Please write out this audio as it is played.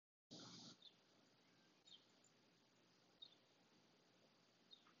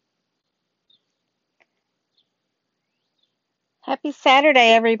Happy Saturday,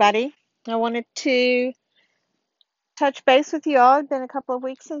 everybody. I wanted to touch base with you all. It's been a couple of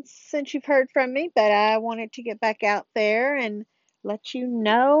weeks since you've heard from me, but I wanted to get back out there and let you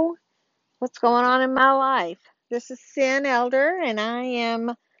know what's going on in my life. This is Sin Elder, and I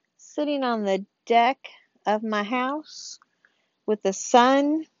am sitting on the deck of my house with the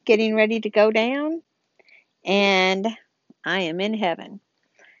sun getting ready to go down, and I am in heaven.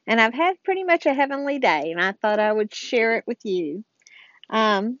 And I've had pretty much a heavenly day, and I thought I would share it with you.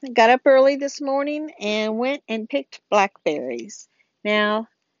 Got up early this morning and went and picked blackberries. Now,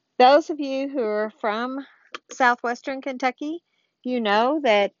 those of you who are from southwestern Kentucky, you know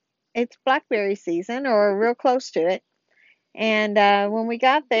that it's blackberry season or real close to it. And when we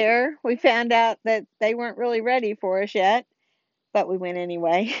got there, we found out that they weren't really ready for us yet, but we went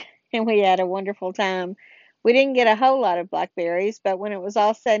anyway, and we had a wonderful time. We didn't get a whole lot of blackberries, but when it was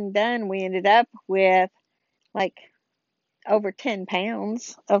all said and done, we ended up with like over 10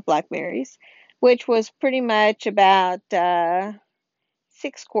 pounds of blackberries, which was pretty much about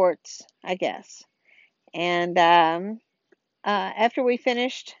 6 quarts, I guess. And after we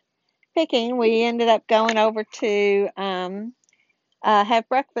finished picking, we ended up going over to have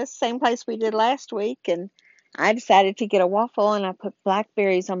breakfast, same place we did last week. And I decided to get a waffle, and I put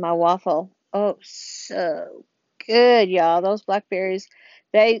blackberries on my waffle. Oh, so good, y'all. Those blackberries,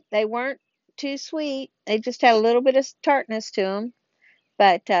 they weren't too sweet. They just had a little bit of tartness to them.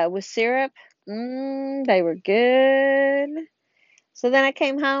 But with syrup, they were good. So then I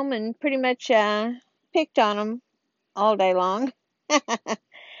came home and pretty much picked on them all day long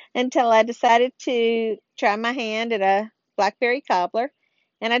until I decided to try my hand at a blackberry cobbler,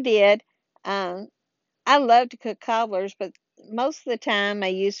 and I did. Um, I love to cook cobblers, but most of the time I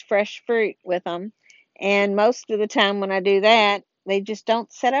use fresh fruit with them, and most of the time when I do that, they just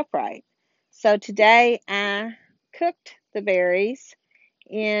don't set up right. So today I cooked the berries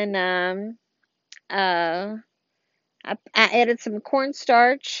in uh, I added some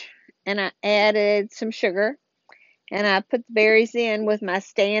cornstarch and I added some sugar and I put the berries in with my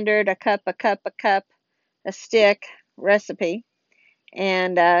standard a stick recipe.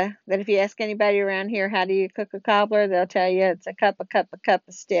 And that if you ask anybody around here how do you cook a cobbler, they'll tell you it's a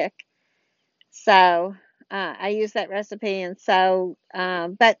stick. So I use that recipe, and so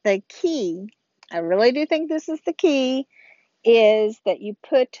but the key, I really do think this is the key, is that you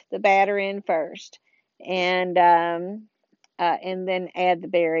put the batter in first, and and then add the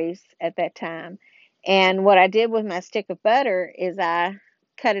berries at that time. And what I did with my stick of butter is I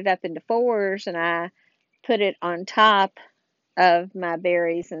cut it up into fours and I put it on top of my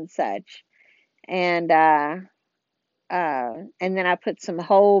berries and such. And and then I put some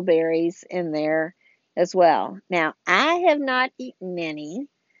whole berries in there as well. Now I have not eaten any,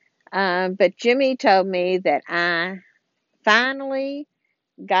 but Jimmy told me that I finally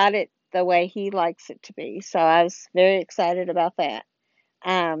got it the way he likes it to be. So I was very excited about that.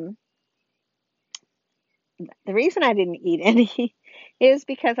 Um, the reason I didn't eat any is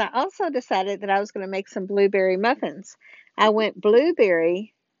because I also decided that I was going to make some blueberry muffins. I went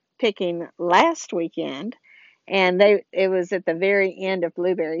blueberry picking last weekend, and they it was at the very end of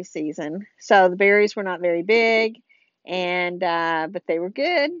blueberry season. So the berries were not very big, and but they were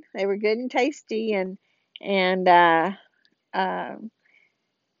good. They were good and tasty, and uh,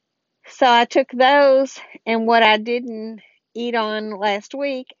 so I took those, and what I didn't eat on last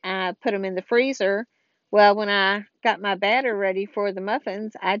week, I put them in the freezer. Well, when I got my batter ready for the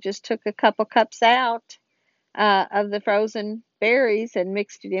muffins, I just took a couple cups out of the frozen berries and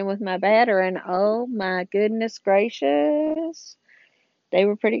mixed it in with my batter, and oh my goodness gracious, they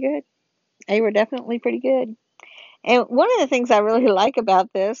were pretty good. They were definitely pretty good. And one of the things I really like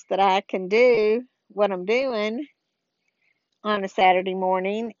about this that I can do what I'm doing on a Saturday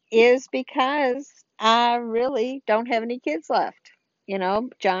morning is because I really don't have any kids left. You know,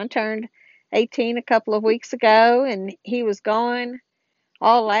 John turned 18 a couple of weeks ago and he was gone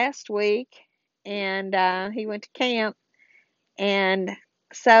all last week, and he went to camp, and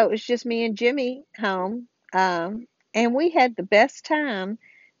so it was just me and Jimmy home. And we had the best time,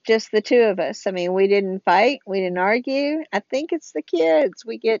 just the two of us. I mean, we didn't fight, we didn't argue. I think it's the kids.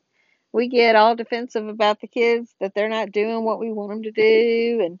 We get all defensive about the kids that they're not doing what we want them to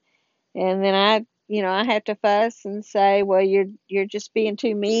do, and then I have to fuss and say, well, you're just being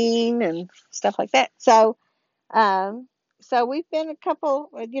too mean and stuff like that. Um, so we've been a couple,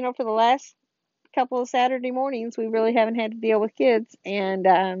 for the last couple of Saturday mornings, we really haven't had to deal with kids, and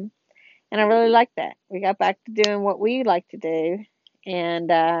I really like that. We got back to doing what we like to do,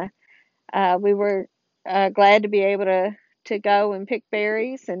 and we were glad to be able to go and pick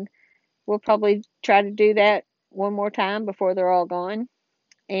berries, and we'll probably try to do that one more time before they're all gone,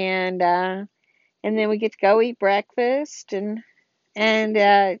 and then we get to go eat breakfast, and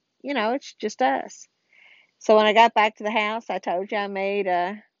it's just us. So when I got back to the house, I told you I made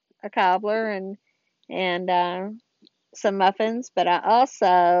a cobbler and some muffins, but I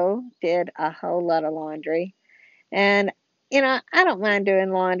also did a whole lot of laundry. And I don't mind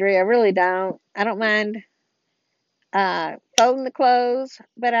doing laundry. I really don't. I don't mind folding the clothes,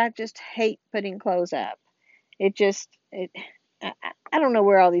 but I just hate putting clothes up. It just it I don't know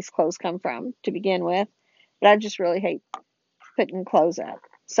where all these clothes come from to begin with, but I just really hate putting clothes up.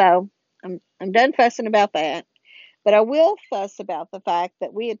 So I'm done fussing about that. But I will fuss about the fact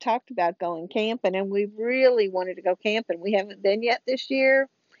that we had talked about going camping and we really wanted to go camping. We haven't been yet this year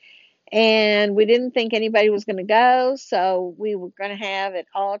and we didn't think anybody was going to go, so we were going to have it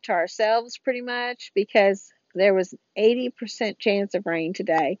all to ourselves pretty much because there was 80% chance of rain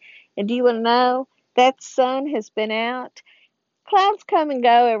today. And do you want to know? That sun has been out. Clouds come and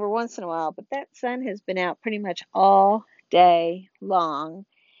go every once in a while, but that sun has been out pretty much all day long.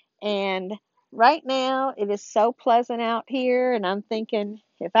 And right now it is so pleasant out here, and I'm thinking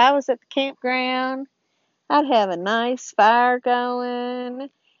if I was at the campground, I'd have a nice fire going,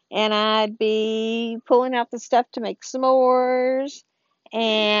 and I'd be pulling out the stuff to make s'mores.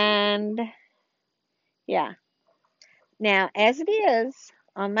 And yeah, now as it is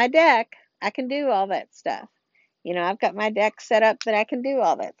on my deck, I can do all that stuff. I've got my deck set up that I can do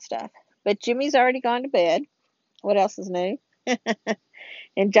all that stuff. But Jimmy's already gone to bed. What else is new?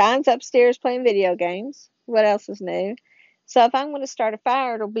 And John's upstairs playing video games. What else is new? So if I'm going to start a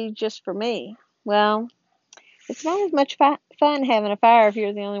fire, it'll be just for me. Well, it's not as much fun having a fire if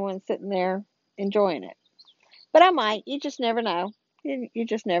you're the only one sitting there enjoying it. But I might. You just never know. You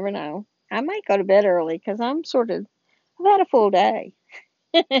just never know. I might go to bed early because I've had a full day.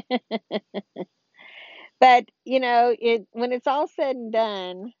 But, when it's all said and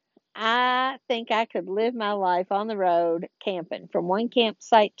done, I think I could live my life on the road camping from one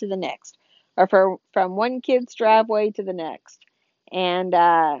campsite to the next, or from one kid's driveway to the next. And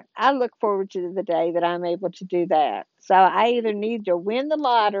I look forward to the day that I'm able to do that. So I either need to win the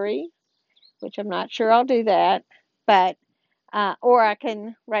lottery, which I'm not sure I'll do that, but or I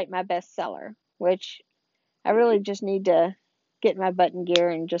can write my bestseller, which I really just need to get my butt in gear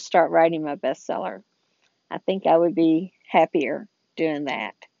and just start writing my bestseller. I think I would be happier doing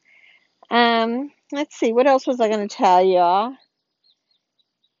that. Let's see, what else was I going to tell y'all?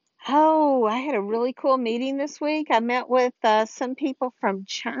 Oh, I had a really cool meeting this week. I met with some people from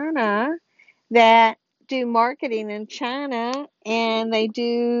China that do marketing in China, and they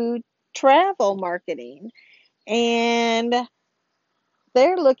do travel marketing. And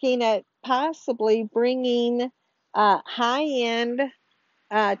they're looking at possibly bringing high-end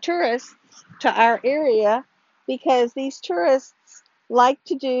tourists to our area because these tourists like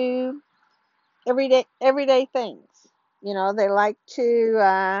to do everyday things. They like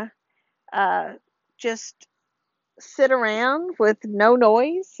to uh, just sit around with no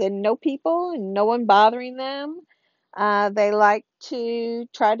noise and no people and no one bothering them. They like to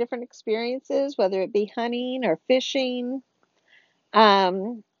try different experiences, whether it be hunting or fishing,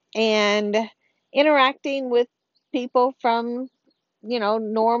 um, and interacting with people from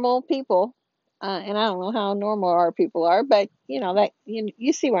normal people. And I don't know how normal our people are, but that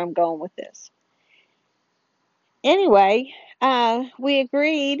you see where I'm going with this. Anyway, we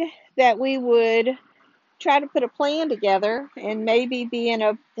agreed that we would try to put a plan together and maybe be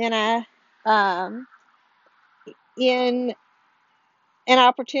um, in an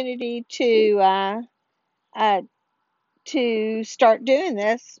opportunity uh, to start doing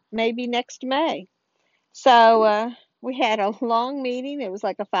this maybe next May. So we had a long meeting. It was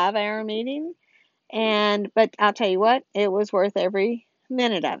like a 5-hour meeting, but I'll tell you what, it was worth every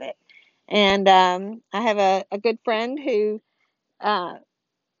minute of it. And I have a good friend who uh,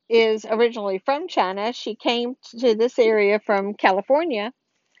 is originally from China. She came to this area from California,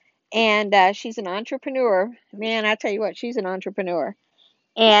 and she's an entrepreneur. Man, I tell you what, she's an entrepreneur.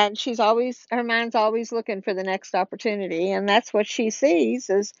 And her mind's always looking for the next opportunity, and that's what she sees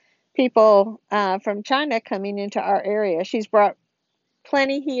is people from China coming into our area. She's brought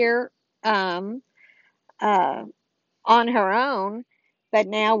plenty here um, uh, on her own, but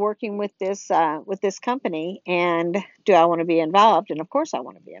now working with this company. And do I want to be involved? And of course, I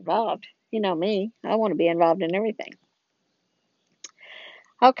want to be involved. You know me, I want to be involved in everything.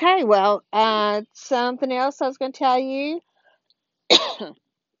 Okay, well, something else I was going to tell you.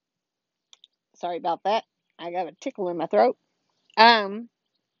 Sorry about that. I got a tickle in my throat. Um,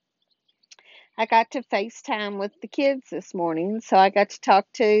 I got to FaceTime with the kids this morning, so I got to talk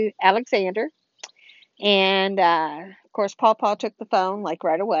to Alexander, And of course, Paw Paw took the phone like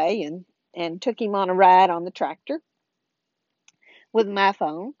right away and took him on a ride on the tractor with my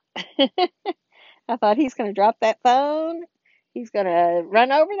phone. I thought he's going to drop that phone. He's going to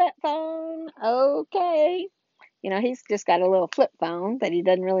run over that phone. Okay. He's just got a little flip phone that he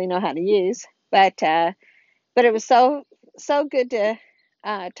doesn't really know how to use. But it was so good to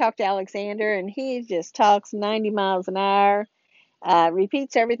talk to Alexander, and he just talks 90 miles an hour,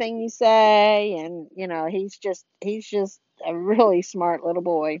 repeats everything you say, and he's just a really smart little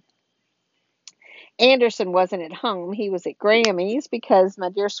boy. Anderson wasn't at home; he was at Grammy's because my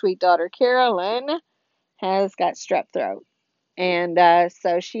dear sweet daughter Carolyn has got strep throat, and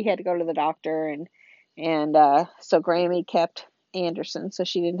so she had to go to the doctor, and so Grammy kept Anderson, so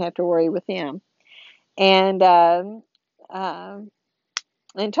she didn't have to worry with him. And uh,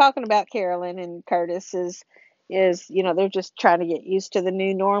 and talking about Carolyn and Curtis is they're just trying to get used to the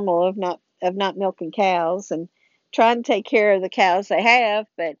new normal of not milking cows and trying to take care of the cows they have,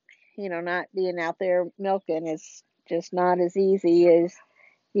 but not being out there milking is just not as easy as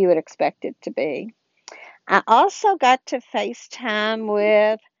you would expect it to be. I also got to FaceTime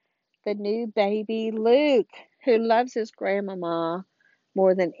with the new baby Luke, who loves his grandmama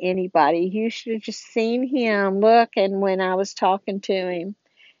more than anybody. You should have just seen him look and when I was talking to him.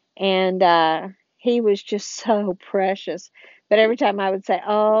 And he was just so precious. But every time I would say,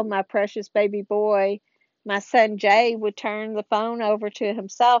 "Oh, my precious baby boy," my son Jay would turn the phone over to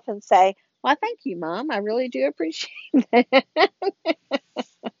himself and say, "Well, thank you, Mom. I really do appreciate that."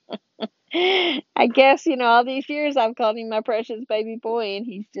 I guess, all these years I've called him my precious baby boy, and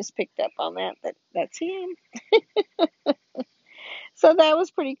he's just picked up on that that's him. So that was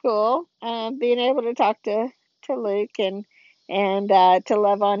pretty cool, being able to talk to Luke and to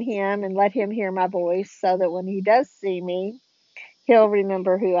love on him and let him hear my voice so that when he does see me, he'll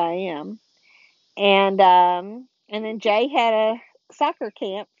remember who I am. And then Jay had a soccer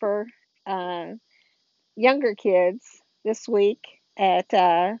camp for uh, younger kids this week at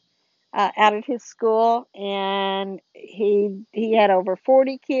out at his school, and he had over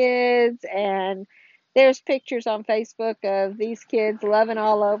 40 kids, and there's pictures on Facebook of these kids loving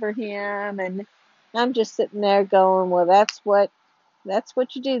all over him, and I'm just sitting there going, well, that's what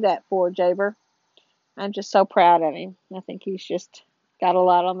you do that for, Jaber. I'm just so proud of him. I think he's just got a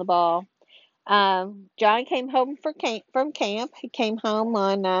lot on the ball. John came home from camp. He came home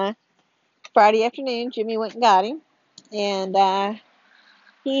on Friday afternoon. Jimmy went and got him, and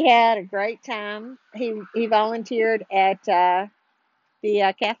he had a great time. He volunteered at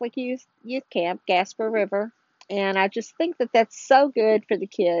the Catholic youth camp, Gasper River, and I just think that that's so good for the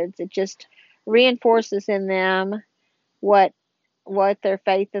kids. It just reinforces in them what their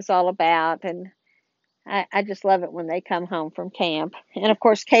faith is all about, and I just love it when they come home from camp. And of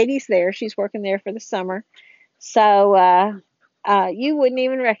course, Katie's there; she's working there for the summer, so you wouldn't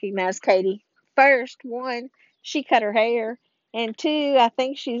even recognize Katie. First, one, she cut her hair, and two, I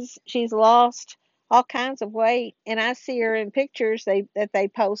think she's lost all kinds of weight. And I see her in pictures that they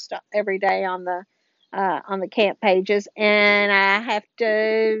post every day on the camp pages, and I have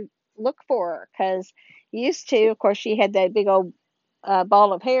to look for her because used to, of course, she had that big old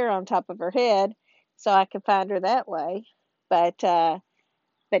ball of hair on top of her head, so I could find her that way. But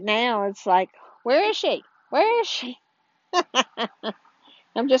now it's like, where is she? Where is she?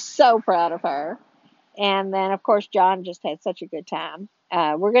 I'm just so proud of her. And then, of course, John just had such a good time.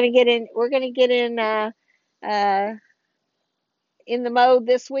 We're gonna get in. We're gonna get uh, in the mode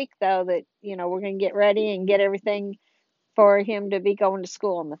this week, though. That we're gonna get ready and get everything for him to be going to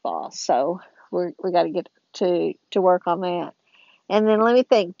school in the fall. So we got to get to work on that. And then let me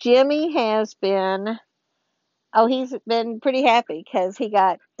think. Jimmy has been. Oh, he's been pretty happy because he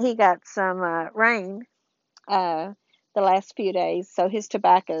got some rain uh, the last few days, so his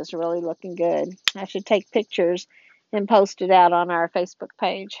tobacco is really looking good. I should take pictures and post it out on our Facebook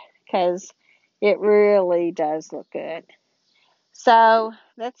page because it really does look good. So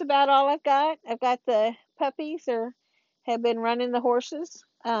that's about all I've got. I've got the puppies or have been running the horses.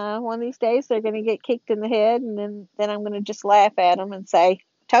 One of these days they're going to get kicked in the head, and then I'm going to just laugh at them and say,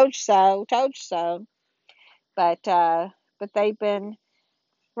 "Told you so, told you so." But but they've been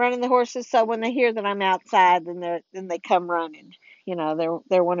running the horses, so when they hear that I'm outside, then they come running.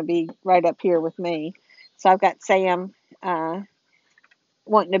 They want to be right up here with me. So I've got Sam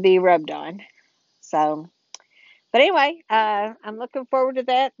wanting to be rubbed on. So, but anyway, I'm looking forward to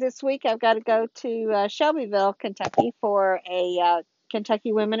that this week. I've got to go to Shelbyville, Kentucky for a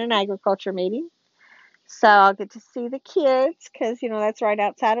Kentucky Women in Agriculture meeting. So I'll get to see the kids because that's right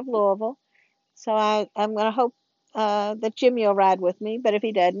outside of Louisville. So I'm going to hope that Jimmy will ride with me, but if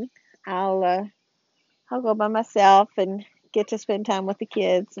he doesn't, I'll I'll go by myself and get to spend time with the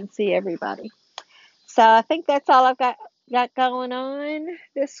kids and see everybody. So I think that's all I've got going on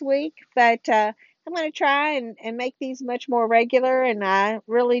this week. But I'm going to try and make these much more regular. And I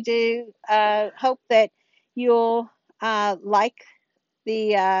really do hope that you'll like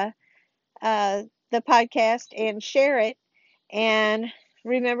the uh, uh, the podcast and share it. And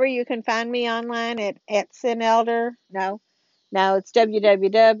remember, you can find me online at Sinelder. No, it's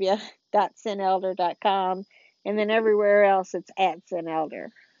www.sinelder.com. And then everywhere else, it's at Sinelder.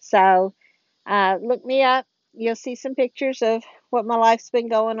 So look me up. You'll see some pictures of what my life's been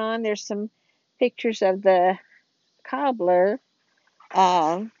going on. There's some pictures of the cobbler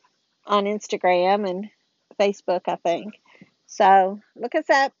uh, on Instagram and Facebook, I think. So look us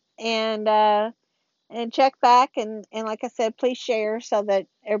up and check back and like I said, please share so that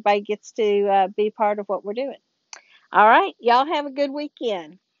everybody gets to be part of what we're doing. All right, y'all have a good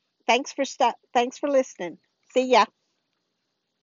weekend. Thanks for listening. See ya.